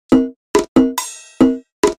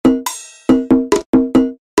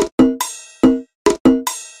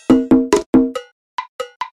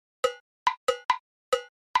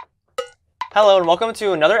Hello and welcome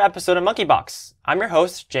to another episode of Monkey Box. I'm your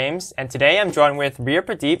host, James, and today I'm joined with Ria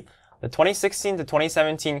Pradeep, the 2016 to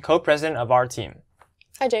 2017 co-president of our team.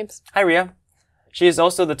 Hi, James. Hi, Ria. She is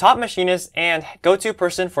also the top machinist and go-to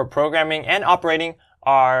person for programming and operating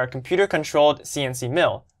our computer-controlled CNC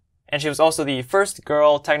mill, and she was also the first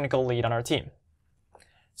girl technical lead on our team.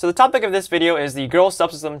 So the topic of this video is the Girl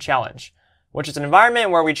Subsystem Challenge, which is an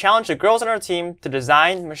environment where we challenge the girls on our team to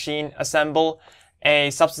design, machine, assemble a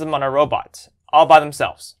subsystem on a robot, all by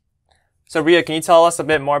themselves. So Ria, can you tell us a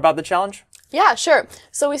bit more about the challenge? Yeah, sure.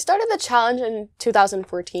 So we started the challenge in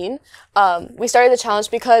 2014. We started the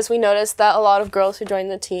challenge because we noticed that a lot of girls who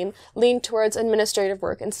joined the team leaned towards administrative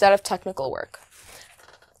work instead of technical work.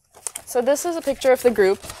 So this is a picture of the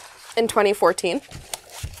group in 2014.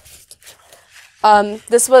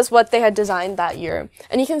 This was what they had designed that year.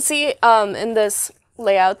 And you can see in this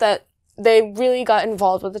layout that they really got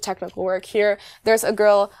involved with the technical work. Here, there's a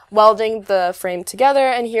girl welding the frame together,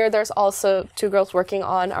 and here there's also two girls working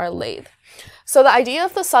on our lathe. So the idea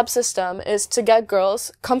of the subsystem is to get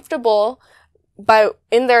girls comfortable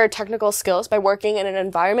in their technical skills by working in an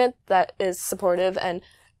environment that is supportive and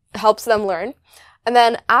helps them learn. And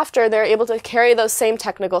then after, they're able to carry those same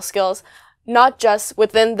technical skills not just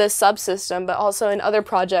within this subsystem, but also in other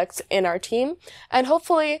projects in our team, and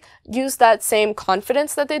hopefully use that same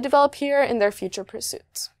confidence that they develop here in their future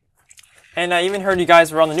pursuits. And I even heard you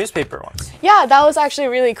guys were on the newspaper once. Yeah, that was actually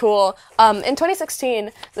really cool. In 2016,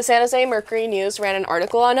 the San Jose Mercury News ran an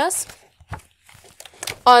article on us,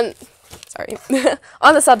 on the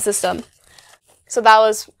subsystem. So that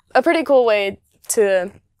was a pretty cool way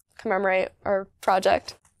to commemorate our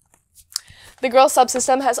project. The Girl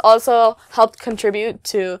Subsystem has also helped contribute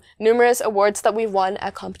to numerous awards that we've won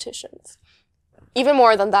at competitions. Even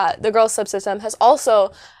more than that, the Girl Subsystem has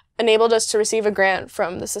also enabled us to receive a grant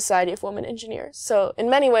from the Society of Women Engineers. So in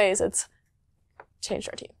many ways, it's changed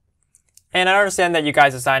our team. And I understand that you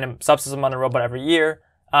guys design a subsystem on a robot every year.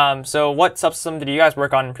 So what subsystem did you guys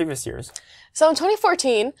work on in previous years? So in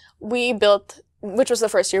 2014, we built, which was the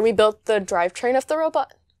first year, we built the drivetrain of the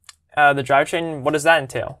robot. The drivetrain, what does that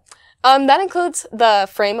entail? That includes the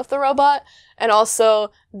frame of the robot and also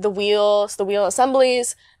the wheels, the wheel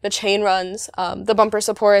assemblies, the chain runs, the bumper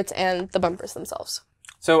supports, and the bumpers themselves.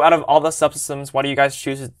 So out of all the subsystems, why do you guys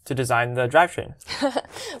choose to design the drivetrain?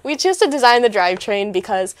 We choose to design the drivetrain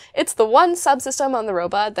because it's the one subsystem on the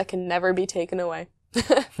robot that can never be taken away.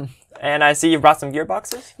 And I see you brought some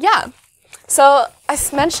gearboxes? Yeah. So I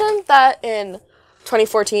mentioned that in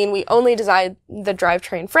 2014, we only designed the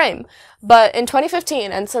drivetrain frame. But in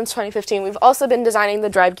 2015, and since 2015, we've also been designing the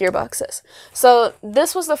drive gearboxes. So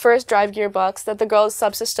this was the first drive gearbox that the Girls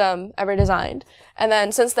Subsystem ever designed. And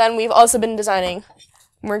then since then, we've also been designing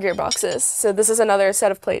more gearboxes. So this is another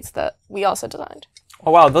set of plates that we also designed.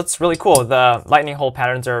 Oh wow, that's really cool. The lightning hole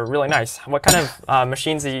patterns are really nice. What kind of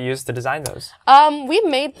machines did you use to design those? We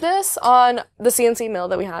made this on the CNC mill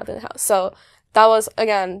that we have in the house. So that was,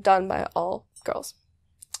 again, done by all girls.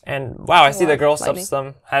 And wow, I see the Girl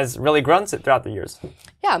Subsystem has really grown throughout the years.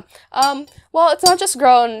 Yeah. Well, it's not just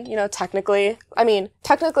grown, technically. I mean,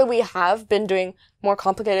 technically we have been doing more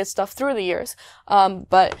complicated stuff through the years.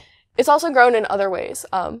 But it's also grown in other ways.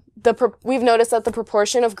 We've noticed that the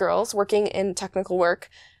proportion of girls working in technical work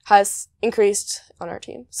has increased on our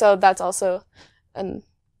team. So that's also a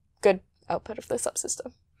good output of the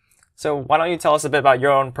subsystem. So why don't you tell us a bit about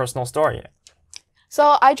your own personal story?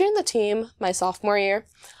 So I joined the team my sophomore year.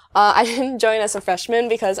 I didn't join as a freshman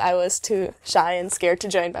because I was too shy and scared to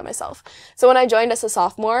join by myself. So when I joined as a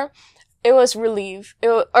sophomore, I was relieved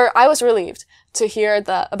to hear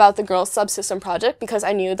about the Girls Subsystem project because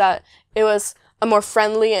I knew that it was a more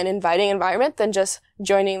friendly and inviting environment than just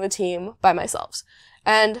joining the team by myself.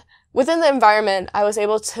 And within the environment, I was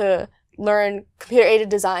able to learn computer-aided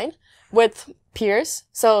design with peers.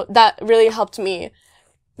 So that really helped me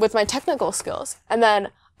with my technical skills. And then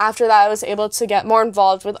after that, I was able to get more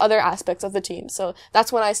involved with other aspects of the team. So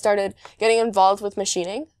that's when I started getting involved with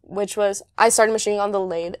machining, I started machining on the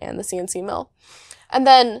lathe and the CNC mill. And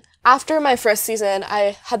then after my first season,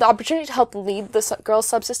 I had the opportunity to help lead the Girls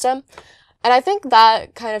Subsystem. And I think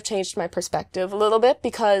that kind of changed my perspective a little bit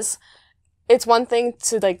because it's one thing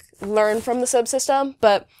to learn from the subsystem,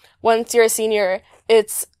 but once you're a senior,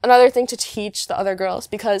 it's another thing to teach the other girls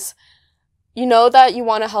because you know that you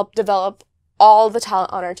want to help develop all the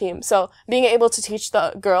talent on our team. So being able to teach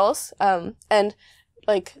the girls and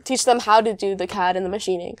teach them how to do the CAD and the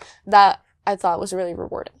machining, that I thought was really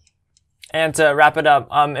rewarding. And to wrap it up,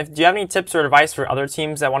 do you have any tips or advice for other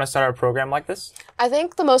teams that want to start a program like this? I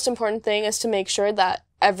think the most important thing is to make sure that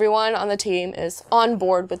everyone on the team is on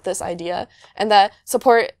board with this idea and that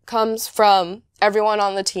support comes from everyone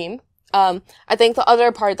on the team. I think the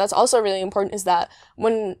other part that's also really important is that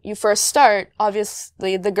when you first start,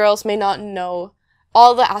 obviously the girls may not know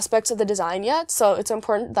all the aspects of the design yet, so it's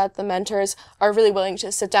important that the mentors are really willing to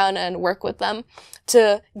sit down and work with them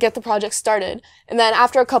to get the project started. And then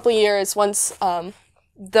after a couple years, once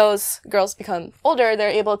those girls become older, they're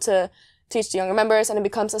able to teach the younger members, and it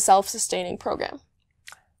becomes a self-sustaining program.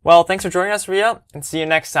 Well, thanks for joining us, Ria, and see you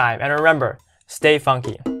next time. And remember, stay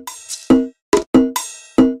funky.